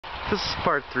This is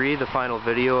part 3, the final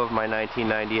video of my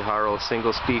 1990 Haro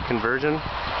single-speed conversion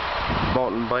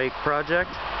mountain bike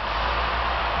project.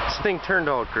 This thing turned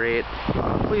out great.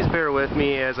 Please bear with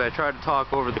me as I try to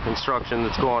talk over the construction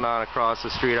that's going on across the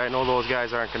street. I know those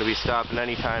guys aren't going to be stopping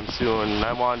anytime soon, and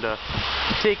I wanted to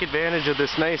take advantage of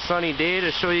this nice sunny day to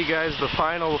show you guys the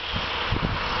final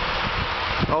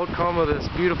outcome of this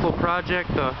beautiful project.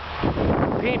 The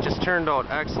paint just turned out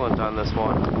excellent on this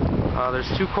one. There's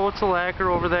 2 coats of lacquer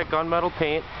over that gunmetal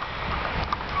paint.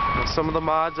 Some of the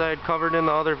mods I had covered in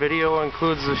the other video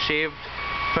includes the shaved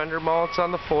fender mounts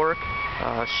on the fork,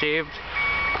 shaved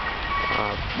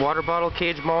water bottle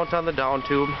cage mount on the down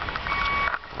tube.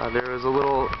 There was a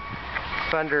little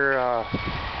fender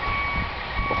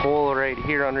hole right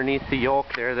here underneath the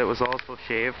yoke there that was also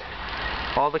shaved.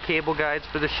 All the cable guides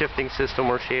for the shifting system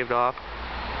were shaved off.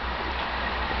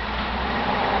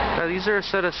 These are a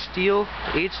set of steel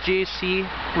HJC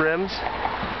rims.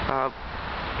 I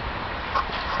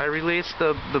released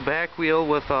the back wheel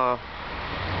with a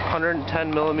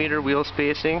 110mm wheel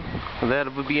spacing, that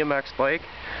of a BMX bike.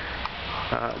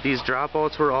 These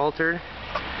dropouts were altered,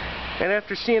 and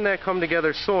after seeing that come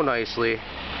together so nicely,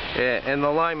 and the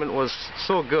alignment was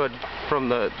so good from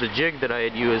the jig that I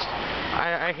had used,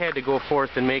 I had to go forth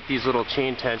and make these little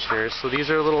chain tensioners. So these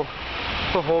are a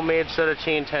homemade set of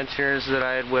chain tensioners that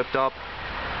I had whipped up.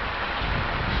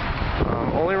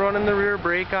 Only running the rear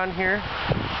brake on here.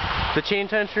 The chain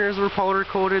tensioners were powder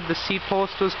coated. The seat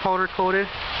post was powder coated.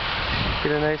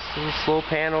 Get a nice little slow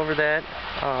pan over that.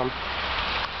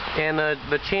 And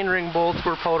the chain ring bolts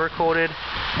were powder coated,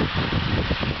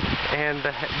 and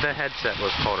the headset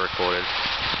was powder coated.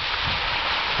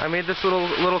 I made this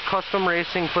little custom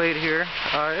racing plate here.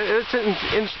 It's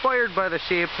inspired by the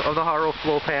shape of the Haro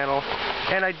flow panel,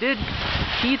 and I did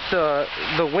heat the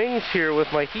wings here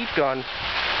with my heat gun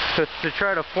to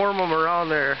try to form them around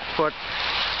there, but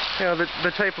you know,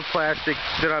 the type of plastic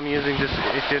that I'm using just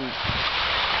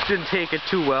didn't take it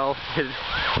too well.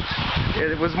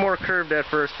 It was more curved at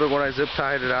first, but when I zip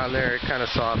tied it on there, it kind of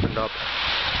softened up.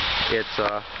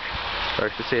 Or I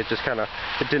should say, it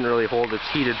didn't really hold its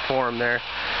heated form there.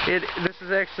 This is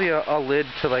actually a lid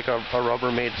to like a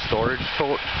Rubbermaid storage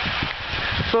tote.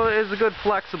 So it's a good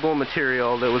flexible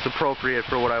material that was appropriate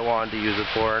for what I wanted to use it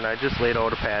for, and I just laid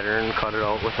out a pattern and cut it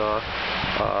out with a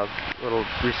little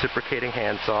reciprocating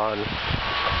handsaw and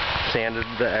sanded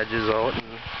the edges out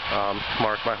and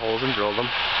marked my holes and drilled them.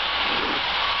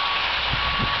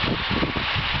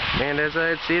 And as I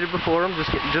had stated before, I'm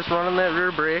just running that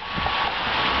rear brake.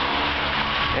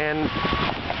 And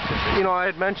you know, I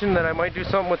had mentioned that I might do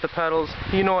something with the pedals.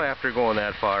 You know, after going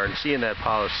that far and seeing that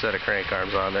polished set of crank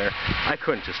arms on there, I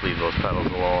couldn't just leave those pedals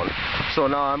alone. So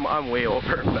now I'm way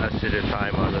over invested in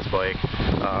time on this bike.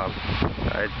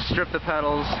 I stripped the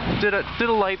pedals, did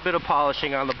a light bit of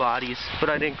polishing on the bodies, but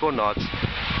I didn't go nuts.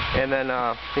 And then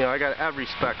you know, I got every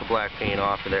speck of black paint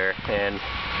off of there and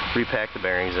repacked the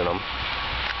bearings in them.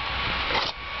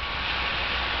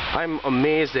 I'm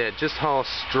amazed at just how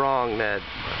strong that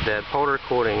powder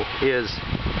coating is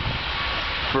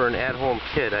for an at-home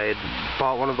kit. I had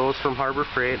bought one of those from Harbor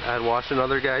Freight. I had watched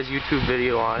another guy's YouTube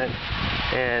video on it,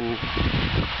 and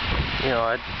you know,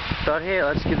 I thought, hey,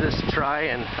 let's give this a try,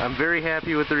 and I'm very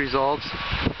happy with the results.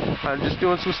 I'm just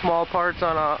doing some small parts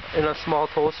in a small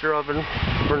toaster oven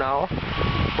for now,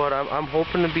 but I'm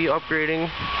hoping to be upgrading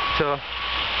to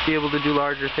be able to do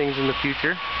larger things in the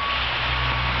future.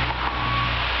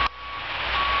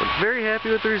 Very happy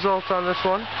with the results on this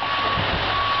one.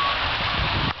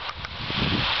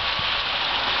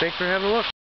 Thanks for having a look.